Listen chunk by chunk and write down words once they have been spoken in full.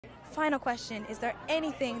final question, is there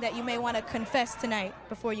anything that you may want to confess tonight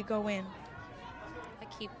before you go in? I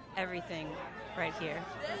keep everything right here.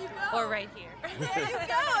 There you go. Or right here. There you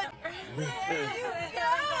go. There you go.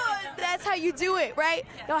 That's how you do it, right?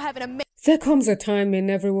 Y'all have an amazing... There comes a time in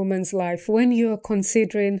every woman's life when you're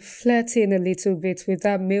considering flirting a little bit with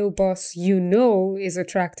that male boss you know is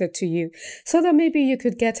attracted to you, so that maybe you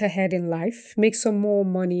could get ahead in life, make some more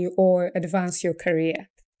money, or advance your career.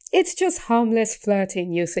 It's just harmless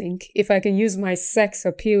flirting, you think. If I can use my sex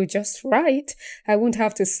appeal just right, I won't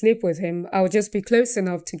have to sleep with him. I'll just be close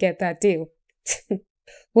enough to get that deal.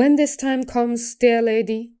 When this time comes, dear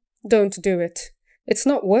lady, don't do it. It's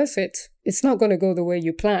not worth it. It's not going to go the way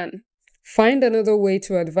you plan. Find another way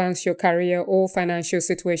to advance your career or financial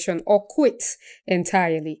situation, or quit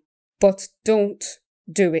entirely. But don't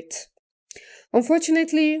do it.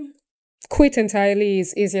 Unfortunately, quit entirely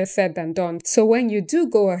is easier said than done. So when you do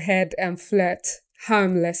go ahead and flirt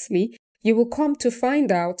harmlessly, you will come to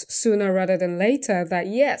find out sooner rather than later that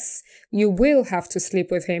yes, you will have to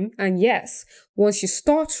sleep with him. And yes, once you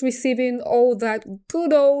start receiving all that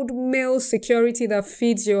good old male security that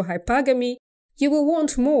feeds your hypergamy, you will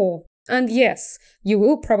want more. And yes, you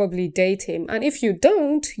will probably date him. And if you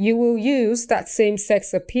don't, you will use that same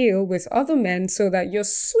sex appeal with other men so that your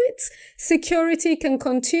sweet security can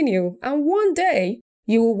continue. And one day,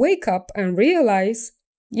 you will wake up and realize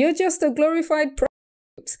you're just a glorified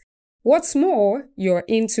prostitute. What's more, you're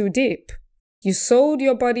in too deep. You sold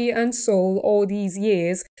your body and soul all these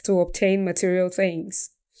years to obtain material things.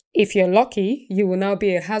 If you're lucky, you will now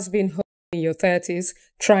be a has-been in your 30s,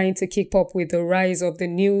 trying to keep up with the rise of the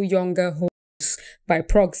new younger hoes by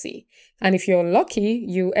proxy. And if you're lucky,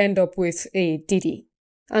 you end up with a Diddy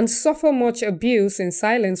and suffer much abuse in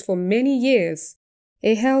silence for many years,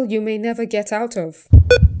 a hell you may never get out of.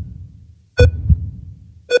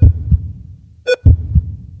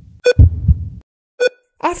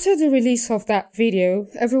 After the release of that video,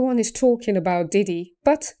 everyone is talking about Diddy,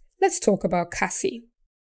 but let's talk about Cassie.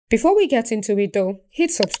 Before we get into it though,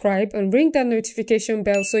 hit subscribe and ring that notification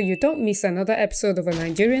bell so you don't miss another episode of a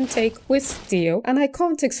Nigerian Take with Deo. And I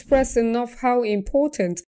can't express enough how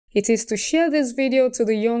important it is to share this video to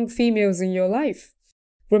the young females in your life.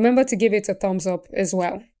 Remember to give it a thumbs up as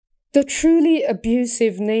well. The truly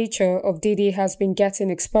abusive nature of Diddy has been getting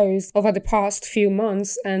exposed over the past few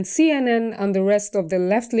months, and CNN and the rest of the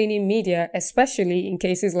left-leaning media, especially in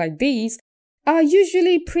cases like these, are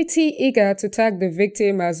usually pretty eager to tag the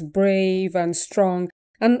victim as brave and strong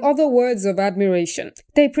and other words of admiration.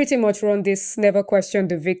 They pretty much run this never question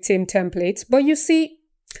the victim template. But you see,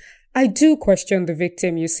 I do question the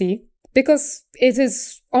victim, you see, because it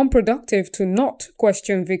is unproductive to not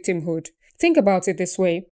question victimhood. Think about it this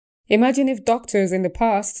way. Imagine if doctors in the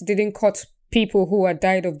past didn't cut people who had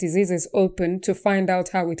died of diseases open to find out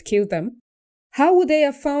how it killed them. How would they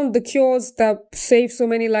have found the cures that save so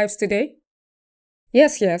many lives today?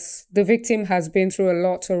 Yes, the victim has been through a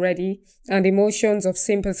lot already, and emotions of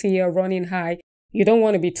sympathy are running high. You don't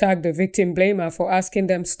want to be tagged the victim blamer for asking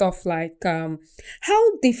them stuff like,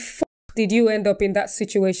 how the fuck did you end up in that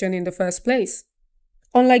situation in the first place?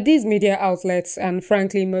 Unlike these media outlets, and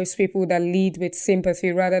frankly most people that lead with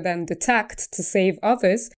sympathy rather than the tact to save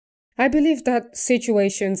others, I believe that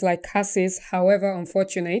situations like Cassie's, however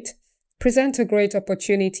unfortunate, present a great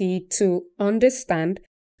opportunity to understand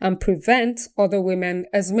and prevent other women,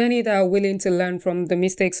 as many that are willing to learn from the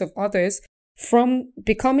mistakes of others, from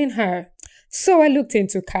becoming her. So I looked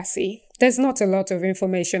into Cassie. There's not a lot of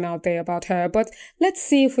information out there about her, but let's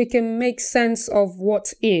see if we can make sense of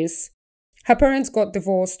what is. Her parents got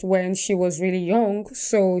divorced when she was really young,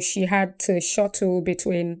 so she had to shuttle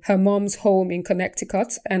between her mom's home in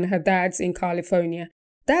Connecticut and her dad's in California.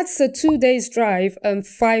 That's a 2 days drive and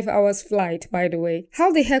 5 hours flight, by the way.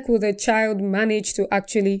 How the heck would a child manage to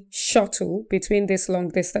actually shuttle between this long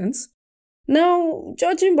distance? Now,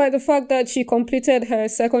 judging by the fact that she completed her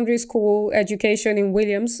secondary school education in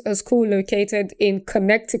Williams, a school located in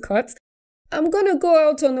Connecticut, I'm gonna go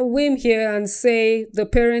out on a whim here and say the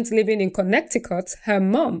parents living in Connecticut, her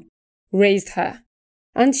mom, raised her.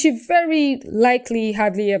 And she very likely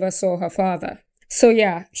hardly ever saw her father. So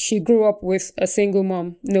yeah, she grew up with a single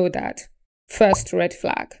mom, no dad. First red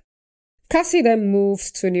flag. Cassie then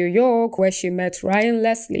moved to New York, where she met Ryan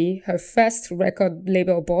Leslie, her first record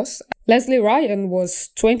label boss. Leslie Ryan was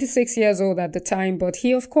 26 years old at the time, but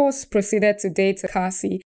he of course proceeded to date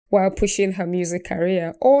Cassie while pushing her music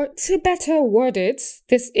career. Or to better word it,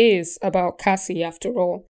 this is about Cassie after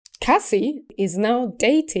all. Cassie is now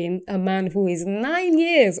dating a man who is 9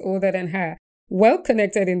 years older than her, well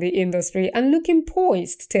connected in the industry and looking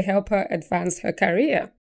poised to help her advance her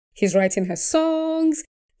career. He's writing her songs,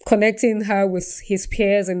 connecting her with his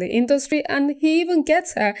peers in the industry, and he even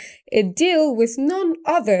gets her a deal with none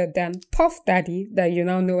other than Puff Daddy, that you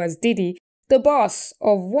now know as Diddy, the boss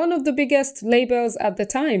of one of the biggest labels at the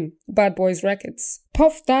time, Bad Boys Records.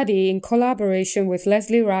 Puff Daddy, in collaboration with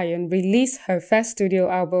Leslie Ryan, released her first studio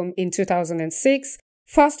album in 2006.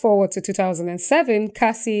 Fast forward to 2007,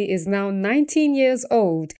 Cassie is now 19 years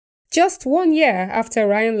old. Just 1 year after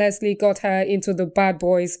Ryan Leslie got her into the Bad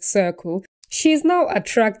Boys circle, she is now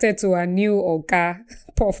attracted to her new Oga,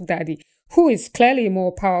 Puff Daddy, who is clearly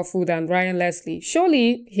more powerful than Ryan Leslie.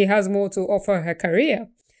 Surely he has more to offer her career.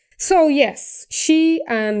 So yes, she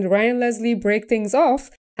and Ryan Leslie break things off,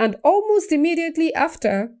 and almost immediately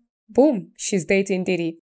after, boom, she's dating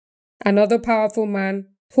Diddy, another powerful man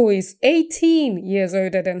who is 18 years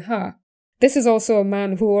older than her. This is also a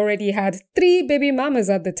man who already had 3 baby mamas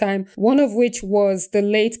at the time, one of which was the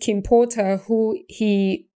late Kim Porter, who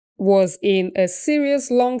he was in a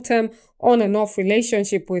serious long-term on and off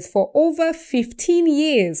relationship with for over 15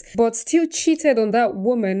 years, but still cheated on that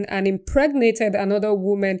woman and impregnated another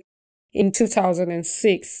woman in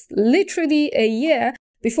 2006, literally a year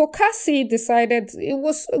before Cassie decided it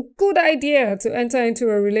was a good idea to enter into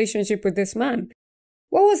a relationship with this man.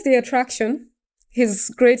 What was the attraction?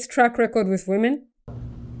 His great track record with women?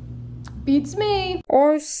 Beats me.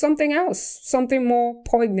 Or something else, something more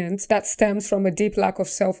poignant that stems from a deep lack of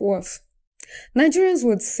self-worth? Nigerians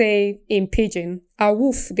would say in pidgin,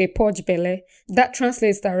 "Awoof de purge belle." That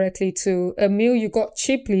translates directly to "a meal you got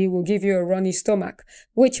cheaply will give you a runny stomach,"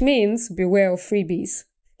 which means beware of freebies.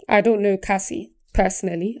 I don't know Cassie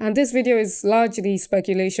personally, and this video is largely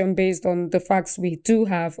speculation based on the facts we do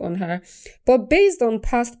have on her, but based on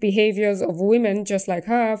past behaviors of women just like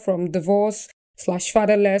her from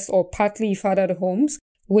divorce/fatherless or partly fathered homes,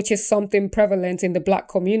 which is something prevalent in the Black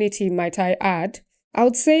community, might I add, I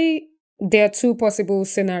would say there are 2 possible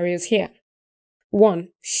scenarios here. 1,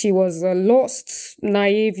 she was a lost,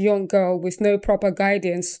 naive young girl with no proper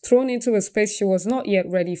guidance, thrown into a space she was not yet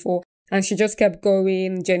ready for, and she just kept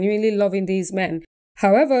going, genuinely loving these men.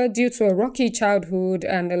 However, due to a rocky childhood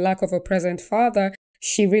and a lack of a present father,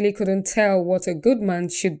 she really couldn't tell what a good man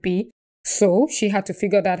should be, so she had to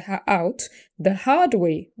figure that out the hard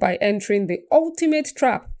way by entering the ultimate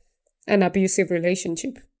trap, an abusive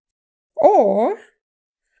relationship. Or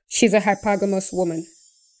she's a hypergamous woman.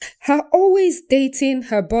 Her always dating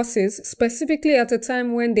her bosses, specifically at a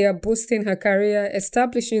time when they are boosting her career,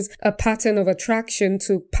 establishes a pattern of attraction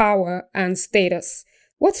to power and status.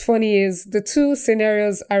 What's funny is the 2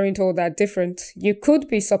 scenarios aren't all that different. You could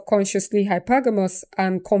be subconsciously hypergamous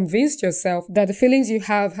and convinced yourself that the feelings you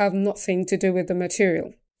have nothing to do with the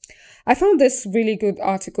material. I found this really good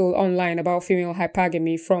article online about female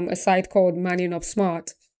hypergamy from a site called Manning Up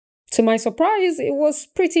Smart. To my surprise, it was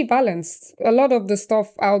pretty balanced. A lot of the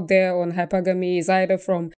stuff out there on hypergamy is either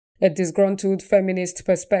from a disgruntled feminist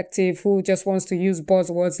perspective who just wants to use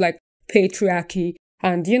buzzwords like patriarchy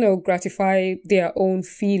and, gratify their own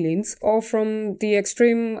feelings, or from the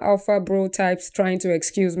extreme alpha bro types trying to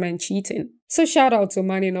excuse men cheating. So shout out to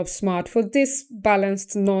Manning Up Smart for this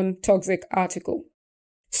balanced, non-toxic article.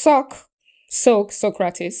 Socrates,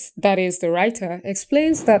 that is the writer,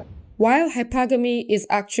 explains that while hypergamy is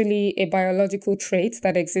actually a biological trait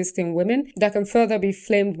that exists in women that can further be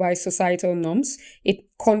flamed by societal norms, it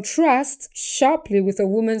contrasts sharply with a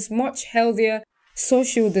woman's much healthier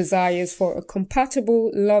social desires for a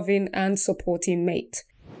compatible, loving, and supporting mate.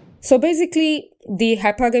 So basically, the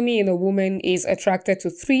hypergamy in a woman is attracted to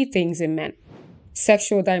 3 things in men.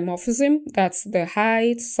 Sexual dimorphism, that's the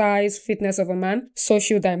height, size, fitness of a man.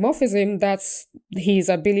 Social dimorphism, that's his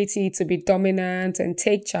ability to be dominant and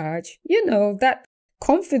take charge. That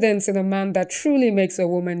confidence in a man that truly makes a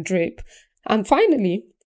woman drape. And finally,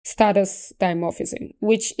 status dimorphism,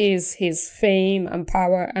 which is his fame and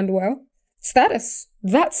power and, status.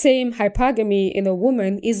 That same hypergamy in a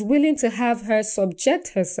woman is willing to have her subject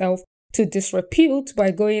herself to disrepute by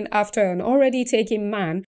going after an already taken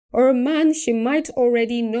man, or a man she might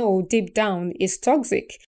already know deep down is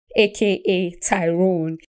toxic, aka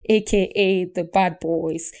Tyrone, aka the Bad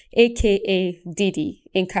Boys, aka Diddy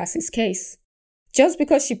in Cassie's case, just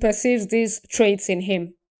because she perceives these traits in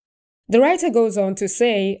him. The writer goes on to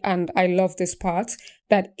say, and I love this part,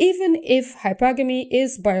 that even if hypergamy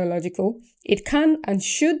is biological, it can and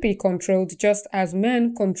should be controlled just as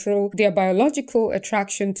men control their biological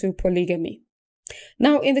attraction to polygamy.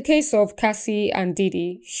 Now, in the case of Cassie and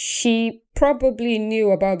Diddy, she probably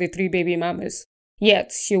knew about the 3 baby mamas,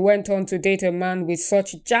 yet she went on to date a man with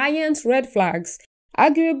such giant red flags,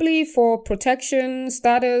 arguably for protection,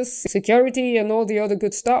 status, security, and all the other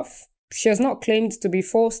good stuff. She has not claimed to be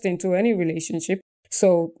forced into any relationship,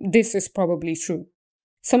 So this is probably true.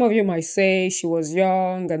 Some of you might say she was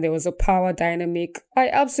young and there was a power dynamic. I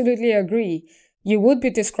absolutely agree. You would be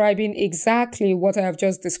describing exactly what I have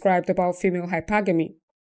just described about female hypergamy.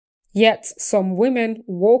 Yet some women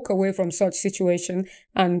walk away from such situation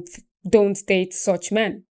and don't date such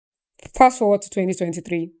men. Fast forward to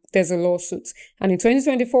 2023, there's a lawsuit. And in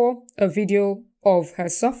 2024, a video of her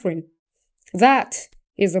suffering. That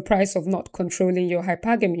is the price of not controlling your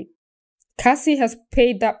hypergamy. Cassie has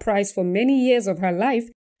paid that price for many years of her life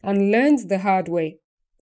and learned the hard way.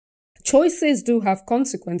 Choices do have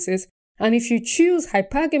consequences, and if you choose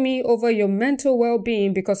hypergamy over your mental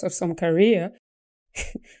well-being because of some career,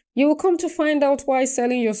 you will come to find out why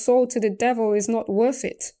selling your soul to the devil is not worth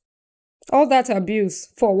it. All that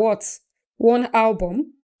abuse, for what? One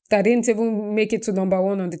album that didn't even make it to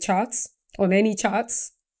 #1 on the charts, on any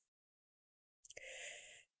charts?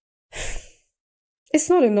 It's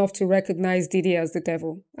not enough to recognize Diddy as the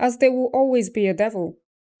devil, as there will always be a devil.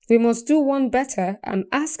 We must do one better and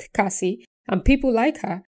ask Cassie and people like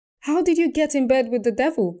her, how did you get in bed with the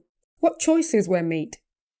devil? What choices were made?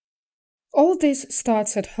 All this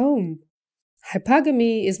starts at home.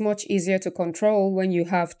 Hypergamy is much easier to control when you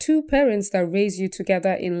have two parents that raise you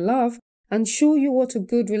together in love and show you what a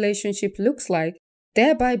good relationship looks like,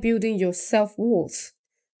 thereby building your self-worth.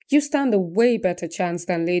 You stand a way better chance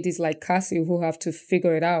than ladies like Cassie who have to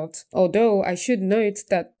figure it out. Although I should note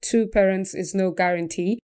that two parents is no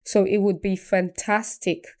guarantee, so it would be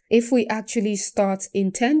fantastic if we actually start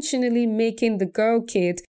intentionally making the girl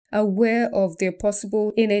kid aware of their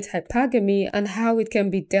possible innate hypergamy and how it can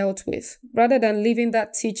be dealt with, rather than leaving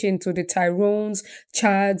that teaching to the Tyrones,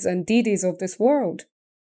 Chads, and Didis of this world.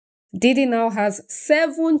 Diddy now has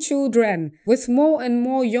 7 children, with more and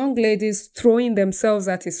more young ladies throwing themselves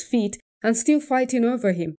at his feet and still fighting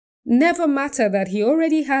over him. Never matter that he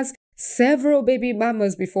already has several baby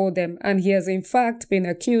mamas before them and he has in fact been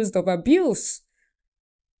accused of abuse.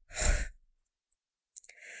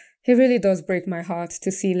 It really does break my heart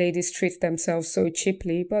to see ladies treat themselves so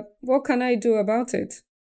cheaply, but what can I do about it?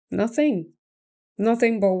 Nothing.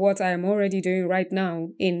 Nothing but what I am already doing right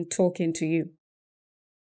now in talking to you.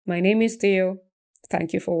 My name is Deo.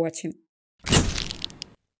 Thank you for watching.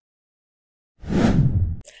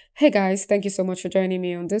 Hey guys, thank you so much for joining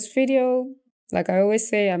me on this video. Like I always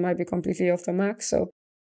say, I might be completely off the mark, so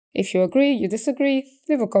if you agree, you disagree,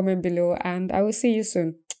 leave a comment below and I will see you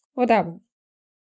soon. Odabo.